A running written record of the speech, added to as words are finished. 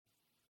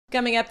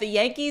Coming up, the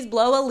Yankees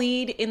blow a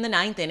lead in the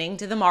ninth inning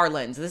to the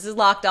Marlins. This is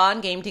Locked On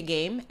Game to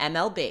Game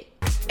MLB.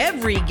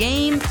 Every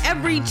game,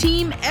 every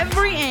team,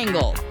 every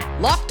angle.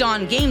 Locked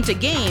On Game to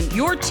Game,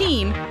 your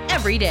team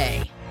every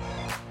day.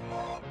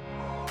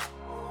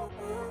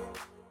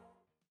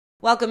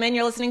 Welcome in.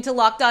 You're listening to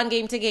Locked On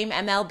Game to Game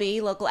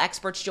MLB. Local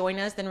experts join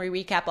us, then we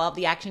recap all of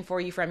the action for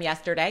you from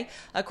yesterday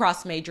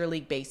across Major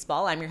League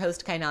Baseball. I'm your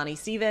host, Kainani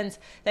Stevens.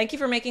 Thank you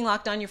for making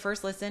Locked On your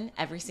first listen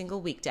every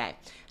single weekday.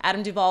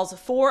 Adam Duvall's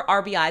 4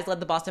 RBIs led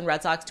the Boston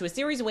Red Sox to a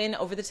series win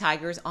over the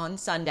Tigers on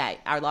Sunday.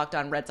 Our Locked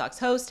On Red Sox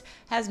host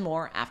has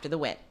more after the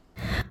win.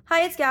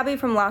 Hi, it's Gabby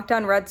from Locked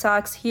On Red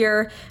Sox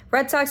here.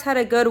 Red Sox had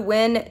a good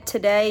win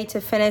today to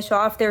finish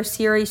off their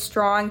series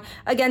strong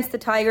against the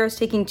Tigers,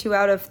 taking 2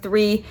 out of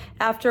 3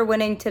 after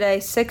winning today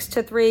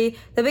 6-3.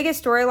 The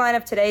biggest storyline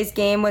of today's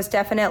game was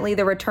definitely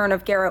the return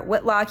of Garrett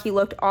Whitlock. He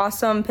looked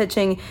awesome,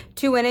 pitching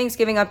 2 innings,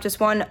 giving up just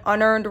 1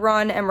 unearned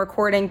run and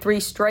recording 3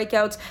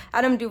 strikeouts.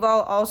 Adam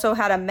Duvall also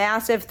had a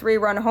massive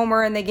 3-run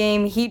homer in the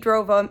game. He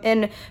drove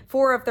in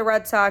 4 of the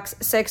Red Sox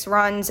 6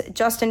 runs.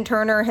 Justin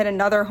Turner hit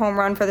another home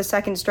run for the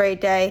second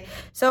straight day.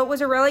 So it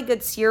was a really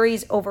good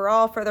series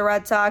overall for the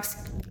Red Sox.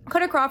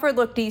 Cutter Crawford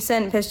looked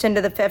decent, pitched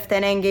into the 5th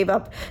inning, gave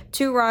up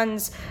 2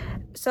 runs.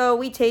 So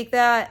we take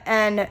that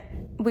and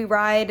we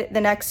ride.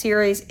 The next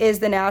series is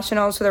the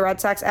Nationals, so the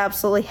Red Sox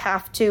absolutely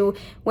have to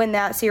win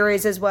that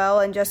series as well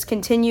and just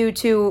continue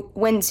to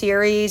win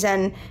series,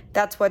 and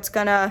that's what's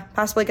going to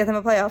possibly get them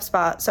a playoff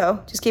spot.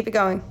 So just keep it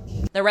going.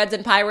 The Reds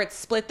and Pirates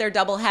split their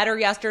doubleheader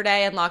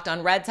yesterday, and Locked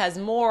On Reds has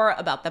more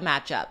about the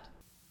matchup.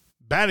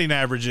 Batting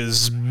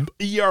averages,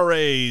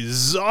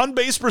 ERAs,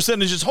 on-base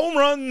percentages, home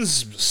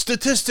runs,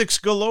 statistics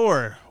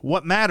galore.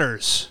 What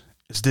matters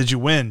is, did you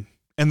win?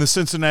 And the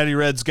Cincinnati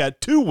Reds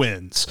got 2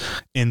 wins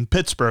in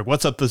Pittsburgh.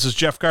 What's up? This is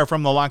Jeff Carr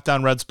from the Locked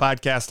On Reds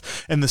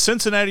podcast. And the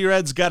Cincinnati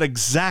Reds got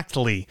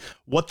exactly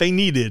what they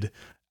needed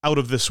out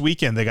of this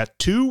weekend. They got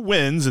 2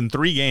 wins in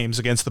 3 games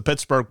against the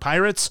Pittsburgh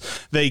Pirates.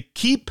 They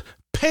keep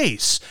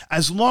pace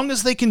as long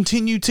as they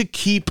continue to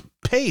keep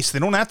pace. They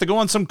don't have to go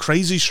on some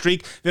crazy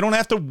streak. They don't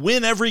have to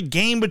win every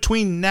game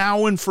between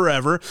now and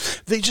forever.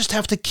 They just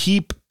have to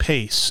keep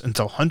pace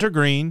until Hunter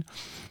Green,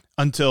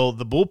 until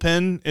the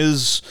bullpen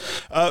is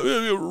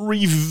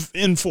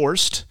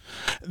reinforced.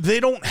 They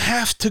don't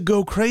have to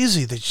go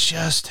crazy. They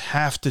just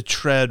have to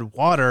tread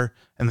water,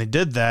 and they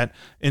did that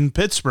in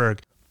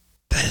Pittsburgh.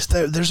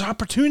 There's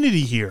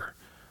opportunity here.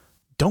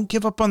 Don't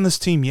give up on this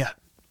team yet.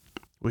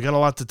 We got a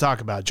lot to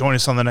talk about. Join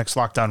us on the next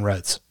Locked On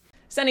Reds.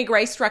 Sonny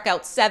Gray struck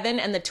out 7,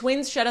 and the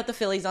Twins shut out the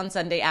Phillies on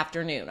Sunday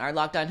afternoon. Our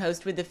Locked On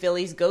host with the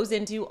Phillies goes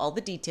into all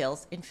the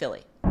details in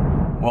Philly.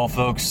 Well,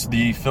 folks,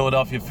 the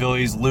Philadelphia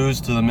Phillies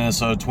lose to the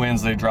Minnesota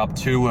Twins. They drop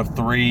 2 of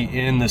 3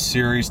 in the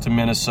series to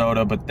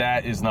Minnesota, but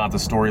that is not the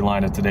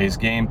storyline of today's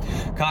game.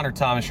 Connor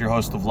Thomas, your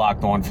host of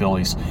Locked On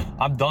Phillies.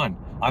 I'm done.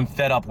 I'm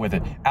fed up with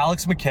it.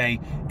 Alex McKay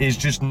is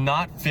just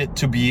not fit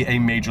to be a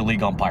major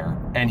league umpire,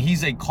 and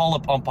he's a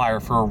call-up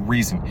umpire for a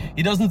reason.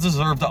 He doesn't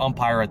deserve to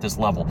umpire at this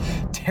level.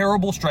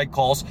 Terrible strike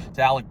calls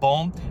to Alec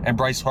Bohm and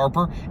Bryce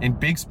Harper in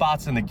big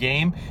spots in the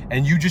game,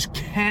 and you just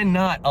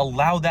cannot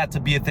allow that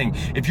to be a thing.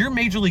 If you're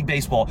Major League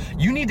Baseball,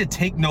 you need to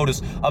take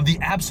notice of the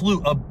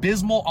absolute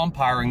abysmal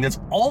umpiring that's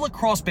all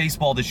across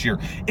baseball this year.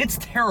 It's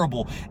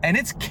terrible, and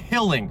it's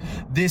killing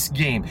this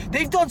game.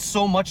 They've done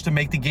so much to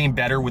make the game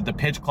better with the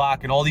pitch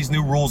clock and all these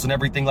new rules and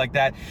everything like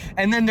that,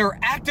 and then they're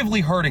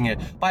actively hurting it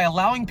by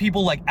allowing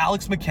people like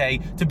Alex McKay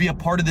to be a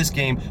part of this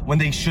game when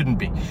they shouldn't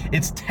be.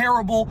 It's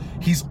terrible.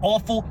 He's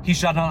awful. He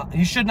should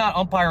not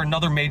umpire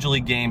another major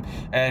league game,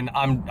 and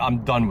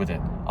I'm done with it.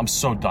 I'm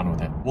so done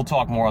with it. We'll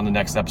talk more on the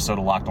next episode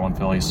of Locked On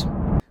Phillies.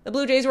 The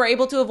Blue Jays were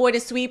able to avoid a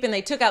sweep, and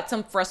they took out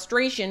some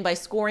frustration by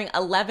scoring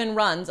 11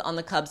 runs on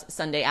the Cubs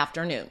Sunday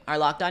afternoon. Our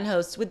Locked On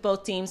hosts with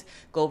both teams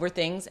go over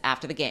things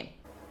after the game.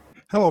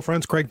 Hello,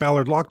 friends. Craig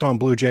Ballard, Locked On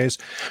Blue Jays.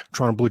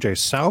 Toronto Blue Jays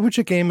salvage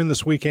a game in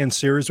this weekend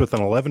series with an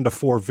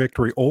 11-4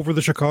 victory over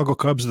the Chicago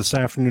Cubs this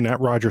afternoon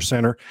at Rogers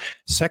Center.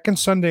 Second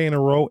Sunday in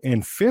a row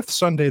and 5th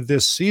Sunday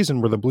this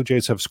season where the Blue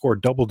Jays have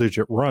scored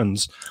double-digit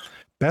runs.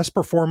 Best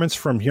performance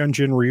from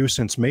Hyunjin Ryu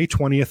since May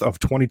 20th of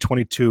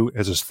 2022,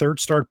 as his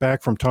 3rd start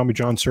back from Tommy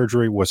John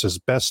surgery was his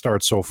best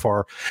start so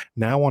far,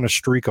 now on a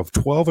streak of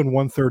 12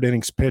 1/3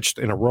 innings pitched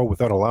in a row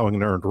without allowing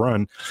an earned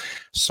run.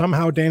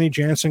 Somehow Danny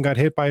Jansen got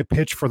hit by a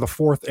pitch for the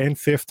 4th and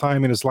 5th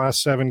time in his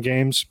last 7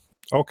 games.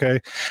 Okay,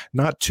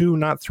 not 2,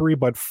 not 3,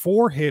 but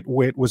 4 hit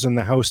Witt was in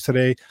the house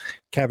today.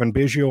 Kevin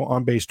Biggio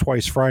on base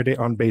twice Friday,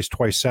 on base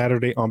twice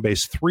Saturday, on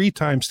base 3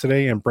 times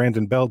today, and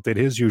Brandon Belt did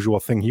his usual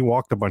thing. He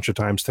walked a bunch of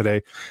times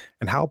today.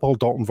 And how about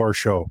Dalton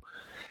Varsho?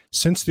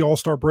 Since the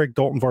All-Star break,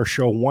 Dalton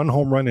Varsho 1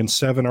 home run and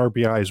 7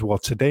 RBIs. Well,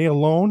 today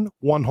alone,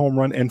 1 home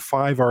run and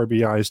 5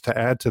 RBIs to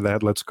add to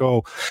that. Let's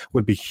go.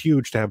 Would be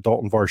huge to have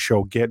Dalton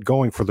Varsho get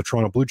going for the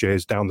Toronto Blue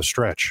Jays down the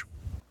stretch.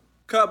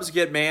 Cubs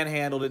get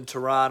manhandled in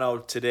Toronto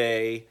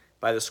today.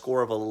 by the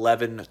score of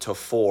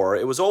 11-4.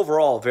 It was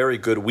overall a very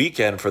good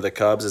weekend for the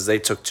Cubs as they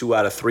took 2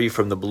 out of 3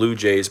 from the Blue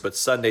Jays, but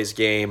Sunday's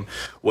game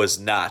was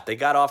not. They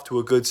got off to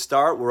a good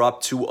start. We're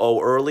up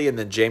 2-0 early, and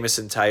then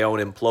Jameson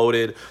Taillon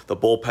imploded. The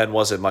bullpen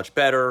wasn't much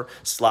better.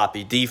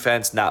 Sloppy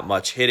defense, not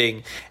much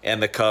hitting,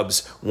 and the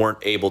Cubs weren't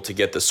able to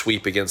get the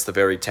sweep against the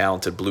very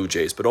talented Blue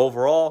Jays. But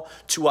overall,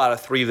 2 out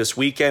of 3 this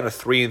weekend, a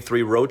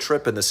 3-3 road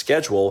trip, and the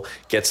schedule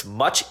gets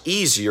much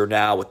easier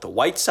now with the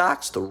White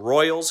Sox, the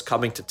Royals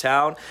coming to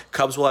town.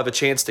 Cubs will have a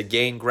chance to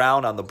gain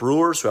ground on the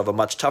Brewers, who have a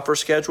much tougher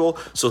schedule,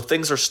 so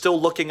things are still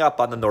looking up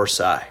on the north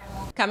side.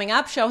 Coming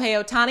up, Shohei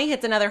Ohtani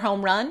hits another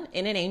home run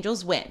in an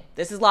Angels win.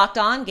 This is Locked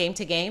On Game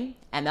to Game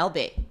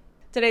MLB.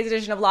 Today's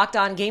edition of Locked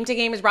On Game to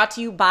Game is brought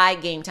to you by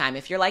Game Time.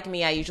 If you're like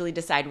me, I usually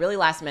decide really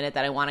last minute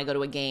that I want to go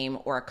to a game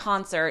or a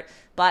concert,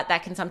 but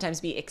that can sometimes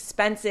be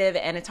expensive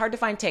and it's hard to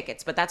find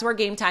tickets. But that's where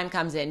Game Time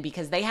comes in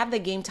because they have the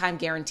Game Time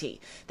guarantee.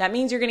 That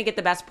means you're going to get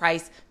the best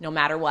price no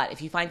matter what.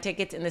 If you find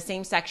tickets in the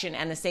same section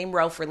and the same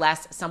row for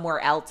less somewhere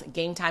else,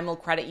 Game Time will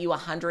credit you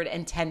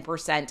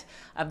 110%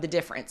 of the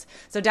difference.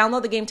 So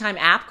download the Game Time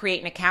app,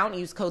 create an account,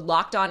 use code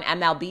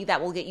LOCKEDONMLB.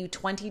 That will get you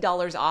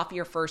 $20 off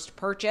your first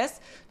purchase.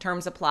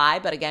 Terms apply,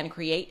 but again,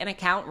 create an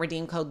account,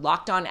 redeem code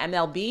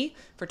LOCKEDONMLB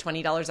for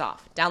 $20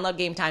 off. Download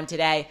Game Time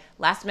today.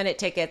 Last minute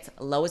tickets,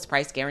 lowest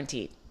price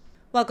guaranteed.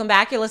 Welcome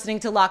back. You're listening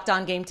to Locked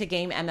On Game to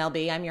Game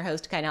MLB. I'm your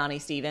host, Kainani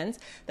Stevens.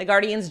 The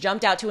Guardians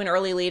jumped out to an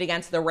early lead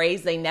against the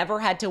Rays. They never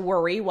had to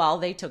worry while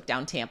they took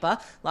down Tampa.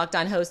 Locked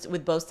On hosts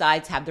with both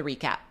sides have the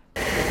recap.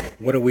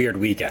 What a weird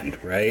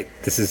weekend, right?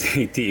 This is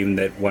a team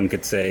that one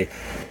could say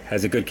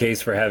has a good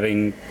case for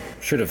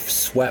should have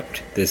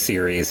swept this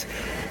series.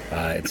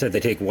 Instead, they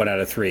take 1 out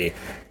of 3.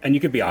 And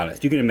you could be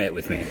honest, you can admit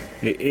with me,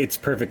 it's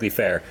perfectly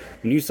fair.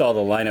 When you saw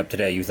the lineup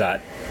today, you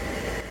thought,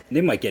 they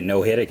might get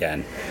no hit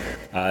again.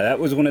 That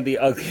was one of the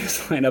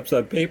ugliest lineups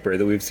on paper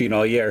that we've seen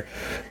all year.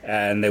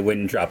 And they went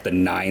and dropped the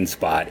 9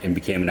 spot and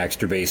became an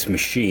extra base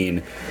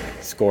machine.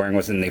 Scoring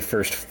was in the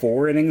first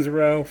 5 innings in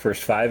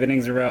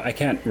a row. I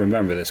can't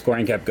remember. The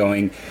scoring kept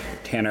going.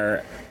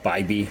 Tanner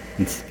Bybee,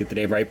 get the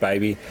name right,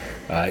 Bybee,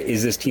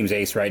 is this team's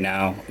ace right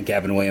now.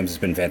 Gavin Williams has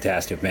been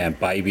fantastic, man.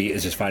 Bybee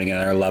is just finding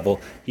another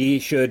level. He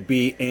should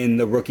be in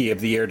the Rookie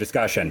of the Year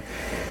discussion.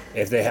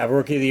 If they have a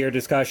Rookie of the Year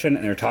discussion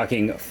and they're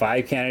talking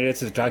 5 candidates,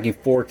 they're talking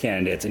 4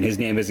 candidates, and his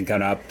name isn't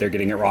coming up, they're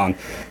getting it wrong.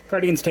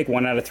 Guardians take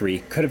 1 out of 3.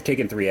 Could have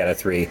taken 3 out of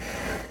 3.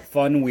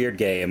 Fun, weird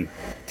game.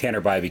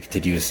 Tanner Bybee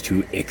continues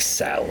to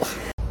excel.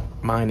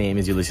 My name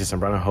is Ulysses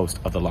Zambrano,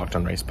 host of the Locked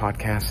On Rays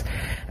podcast.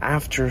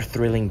 After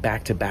thrilling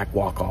back-to-back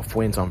walk-off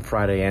wins on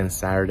Friday and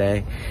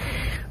Saturday,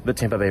 the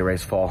Tampa Bay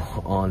Rays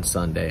fall on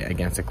Sunday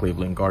against the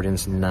Cleveland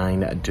Guardians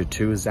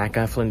 9-2. Zach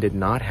Eflin did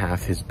not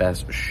have his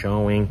best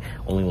showing,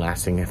 only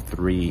lasting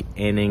 3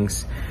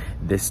 innings.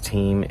 This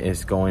team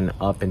is going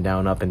up and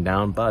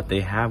down, but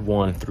they have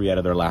won 3 out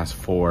of their last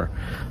 4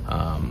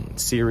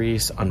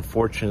 series.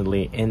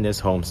 Unfortunately, in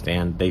this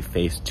homestand, they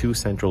faced 2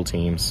 Central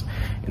teams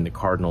in the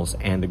Cardinals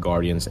and the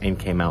Guardians and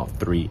came out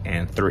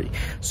 3-3.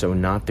 So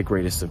not the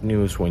greatest of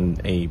news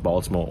when a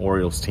Baltimore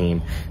Orioles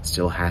team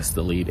still has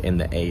the lead in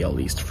the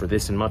AL East. For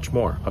this and much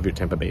more of your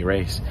Tampa Bay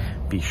Rays,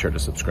 be sure to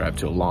subscribe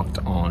to Locked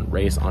On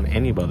Rays on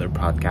any other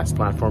podcast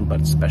platform,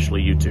 but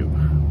especially YouTube.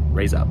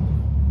 Rays up.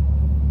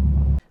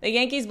 The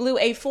Yankees blew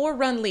a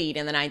 4-run lead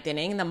in the 9th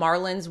inning. The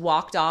Marlins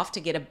walked off to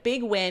get a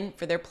big win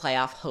for their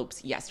playoff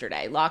hopes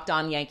yesterday. Locked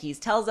On Yankees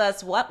tells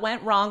us what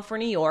went wrong for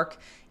New York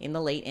in the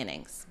late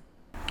innings.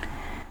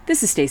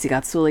 This is Stacey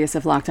Gotsoulias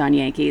of Locked On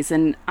Yankees,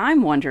 and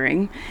I'm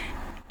wondering,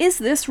 is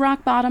this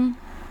rock bottom?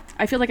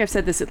 I feel like I've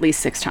said this at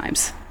least 6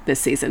 times this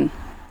season.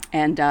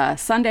 And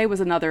Sunday was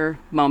another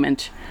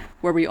moment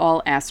where we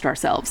all asked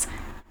ourselves,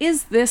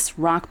 is this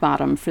rock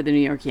bottom for the New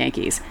York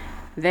Yankees?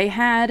 They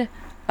had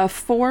a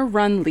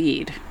 4-run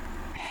lead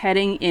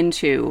heading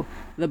into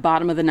the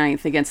bottom of the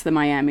 9th against the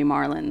Miami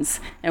Marlins.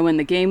 And when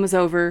the game was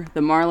over, the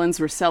Marlins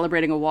were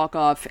celebrating a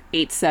walk-off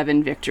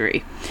 8-7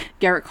 victory.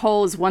 Garrett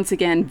Cole is once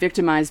again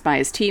victimized by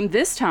his team.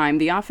 This time,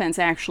 the offense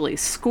actually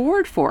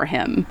scored for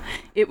him.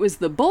 It was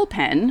the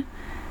bullpen,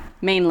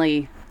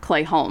 mainly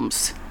Clay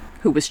Holmes,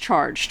 who was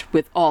charged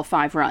with all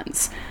 5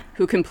 runs,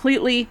 who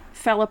completely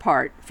fell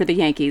apart for the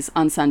Yankees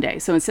on Sunday.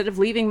 So instead of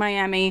leaving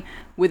Miami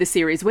with a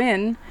series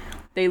win,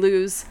 they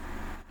lose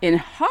in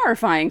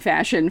horrifying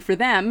fashion for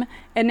them,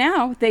 and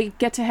now they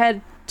get to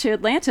head to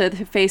Atlanta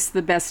to face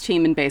the best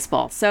team in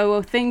baseball.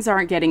 So things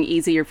aren't getting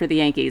easier for the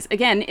Yankees.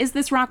 Again, is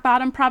this rock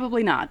bottom?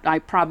 Probably not. I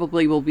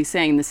probably will be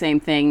saying the same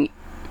thing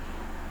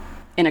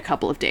in a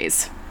couple of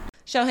days.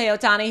 Shohei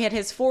Ohtani hit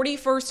his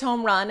 41st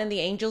home run, and the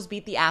Angels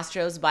beat the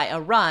Astros by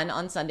a run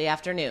on Sunday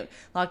afternoon.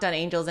 Locked On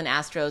Angels and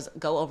Astros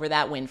go over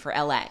that win for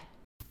LA.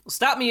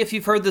 Stop me if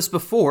you've heard this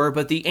before,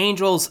 but the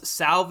Angels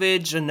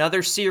salvage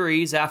another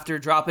series after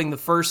dropping the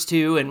first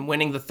two and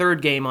winning the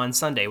third game on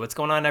Sunday. What's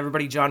going on,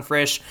 everybody? John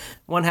Frisch,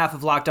 one half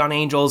of Locked On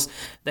Angels.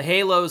 The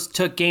Halos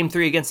took Game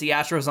 3 against the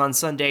Astros on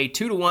Sunday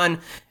 2-1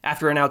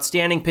 after an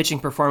outstanding pitching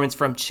performance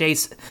from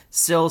Chase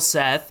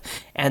Silseth,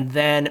 and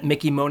then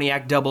Mickey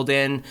Moniak doubled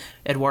in.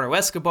 Eduardo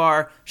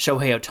Escobar,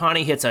 Shohei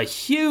Ohtani hits a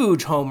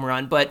huge home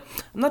run, but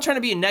I'm not trying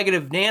to be a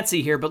negative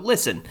Nancy here, but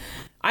listen,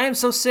 I am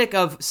so sick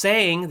of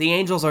saying the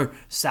Angels are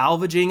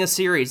salvaging a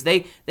series.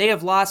 They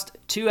have lost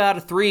 2 out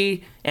of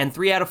 3 and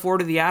 3 out of 4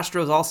 to the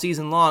Astros all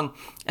season long.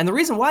 And the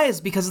reason why is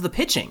because of the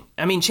pitching.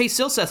 I mean, Chase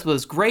Silseth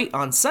was great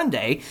on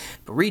Sunday,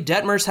 but Reed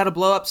Detmers had a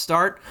blow-up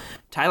start.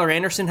 Tyler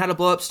Anderson had a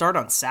blow-up start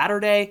on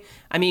Saturday.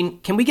 I mean,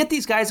 can we get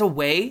these guys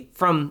away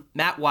from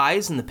Matt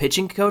Wise and the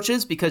pitching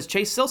coaches? Because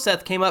Chase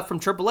Silseth came up from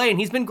AAA, and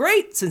he's been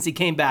great since he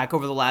came back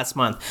over the last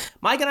month.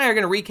 Mike and I are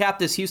going to recap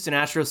this Houston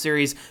Astros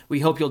series.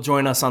 We hope you'll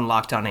join us on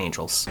Locked On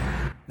Angels.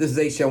 This is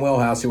H.M.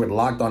 Wellhouse here with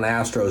Locked On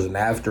Astros, and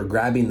after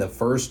grabbing the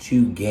first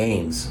 2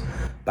 games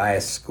by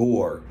a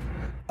score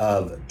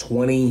of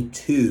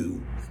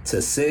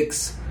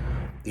 22-6,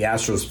 the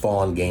Astros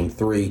fall in Game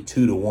 3,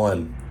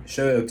 2-1.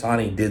 Shohei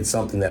Ohtani did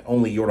something that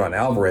only Yordan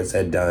Alvarez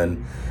had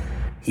done.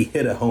 He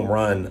hit a home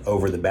run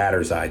over the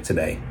batter's eye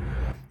today.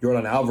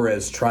 Yordan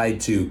Alvarez tried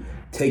to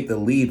take the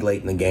lead late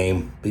in the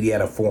game, but he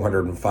had a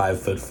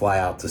 405-foot fly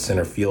out to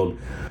center field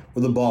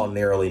where the ball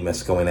narrowly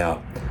missed going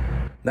out.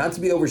 Not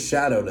to be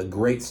overshadowed, a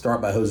great start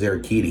by Jose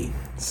Urquidy.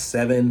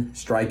 7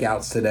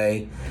 strikeouts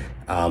today,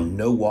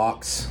 no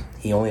walks.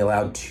 He only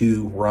allowed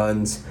 2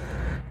 runs,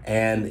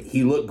 and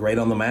he looked great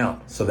on the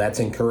mound, so that's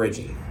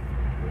encouraging.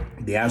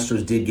 The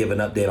Astros did give an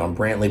update on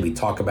Brantley. We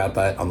talk about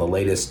that on the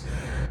latest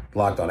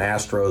Locked On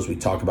Astros. We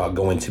talk about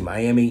going to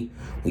Miami.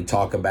 We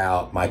talk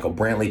about Michael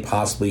Brantley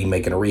possibly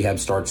making a rehab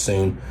start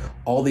soon.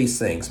 All these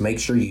things. Make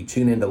sure you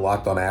tune into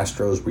Locked On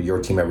Astros. We're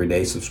your team every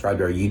day. Subscribe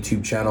to our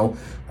YouTube channel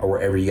or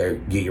wherever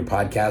you get your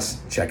podcasts.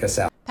 Check us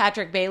out.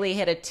 Patrick Bailey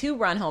hit a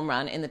 2-run home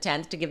run in the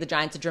 10th to give the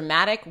Giants a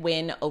dramatic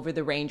win over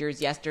the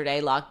Rangers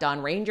yesterday. Locked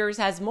On Rangers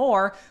has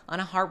more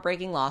on a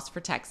heartbreaking loss for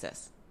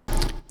Texas.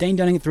 Dane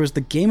Dunning throws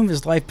the game of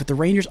his life, but the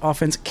Rangers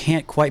offense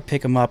can't quite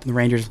pick him up, and the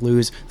Rangers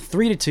lose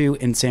 3-2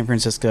 in San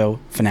Francisco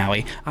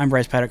finale. I'm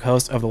Bryce Paddock,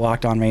 host of the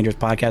Locked On Rangers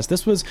podcast.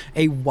 This was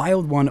a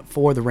wild one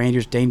for the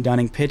Rangers. Dane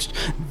Dunning pitched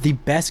the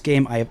best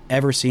game I have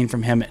ever seen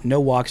from him.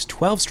 No walks,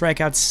 12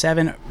 strikeouts,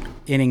 7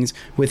 innings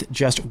with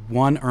just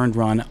 1 earned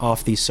run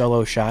off the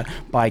solo shot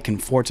by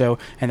Conforto,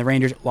 and the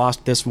Rangers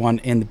lost this one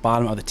in the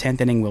bottom of the 10th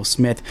inning. Will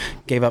Smith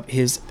gave up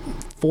his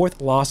 4th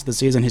loss of the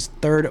season, his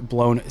 3rd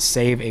blown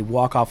save, a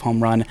walk-off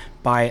home run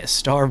by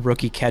star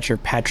rookie catcher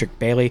Patrick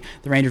Bailey.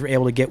 The Rangers were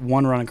able to get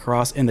 1 run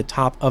across in the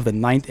top of the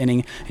 9th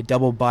inning, a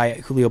double by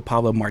Julio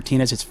Pablo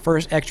Martinez. His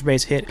first extra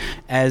base hit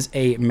as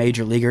a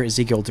major leaguer.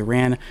 Ezekiel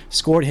Duran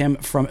scored him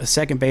from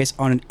second base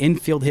on an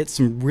infield hit,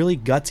 some really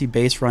gutsy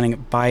base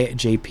running by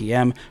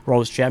JPM.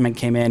 Roldis Chapman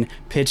came in,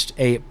 pitched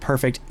a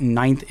perfect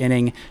 9th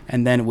inning,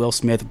 and then Will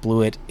Smith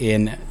blew it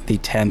in the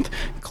 10th.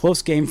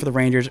 Close game for the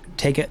Rangers,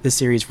 take the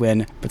series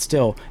win, but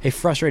still a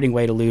frustrating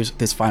way to lose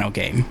this final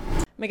game.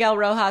 Miguel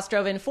Rojas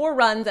drove in 4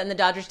 runs, and the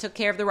Dodgers took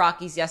care of the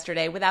Rockies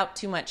yesterday without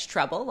too much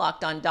trouble.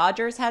 Locked On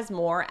Dodgers has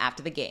more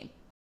after the game.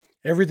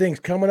 Everything's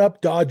coming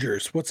up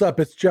Dodgers. What's up?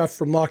 It's Jeff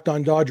from Locked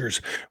On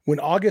Dodgers. When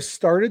August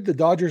started, the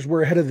Dodgers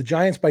were ahead of the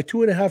Giants by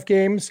 2.5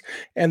 games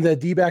and the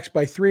D-backs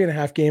by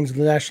 3.5 games in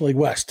the National League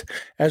West.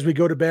 As we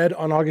go to bed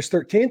on August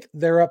 13th,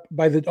 they're up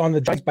on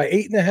the Giants by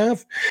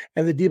 8.5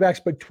 and the D-backs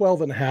by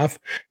 12.5,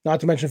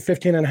 not to mention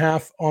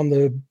 15.5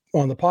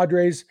 on the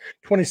Padres,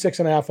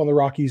 26.5 on the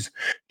Rockies.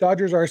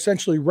 Dodgers are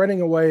essentially running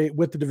away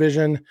with the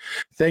division,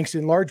 thanks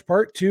in large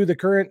part to the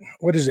current,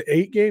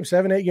 8 game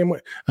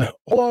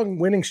long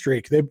winning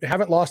streak. They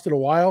haven't lost in a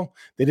while.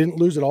 They didn't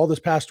lose at all this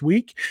past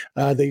week.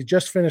 They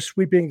just finished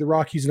sweeping the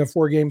Rockies in a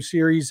 4-game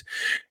series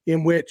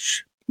in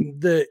which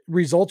the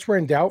results were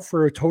in doubt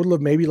for a total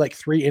of maybe like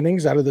 3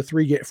 innings out of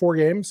the 4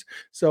 games.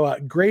 So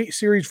great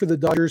series for the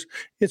Dodgers.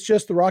 It's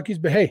just the Rockies,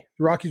 but hey,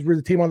 the Rockies were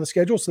the team on the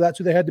schedule, so that's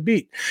who they had to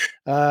beat.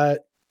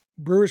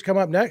 Brewers come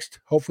up next.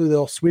 Hopefully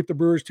they'll sweep the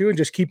Brewers too and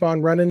just keep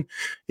on running.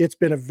 It's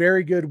been a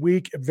very good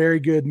week, a very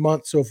good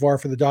month so far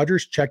for the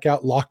Dodgers. Check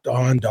out Locked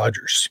On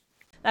Dodgers.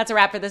 That's a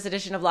wrap for this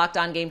edition of Locked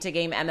On Game to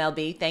Game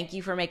MLB. Thank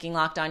you for making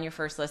Locked On your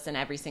first listen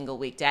every single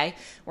weekday.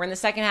 We're in the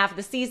second half of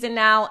the season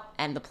now,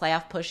 and the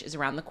playoff push is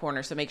around the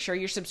corner. So make sure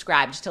you're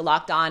subscribed to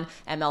Locked On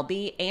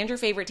MLB and your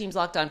favorite team's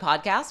Locked On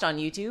podcast on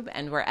YouTube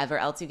and wherever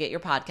else you get your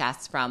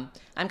podcasts from.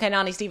 I'm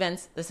Kainani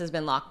Stevens. This has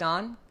been Locked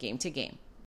On Game to Game.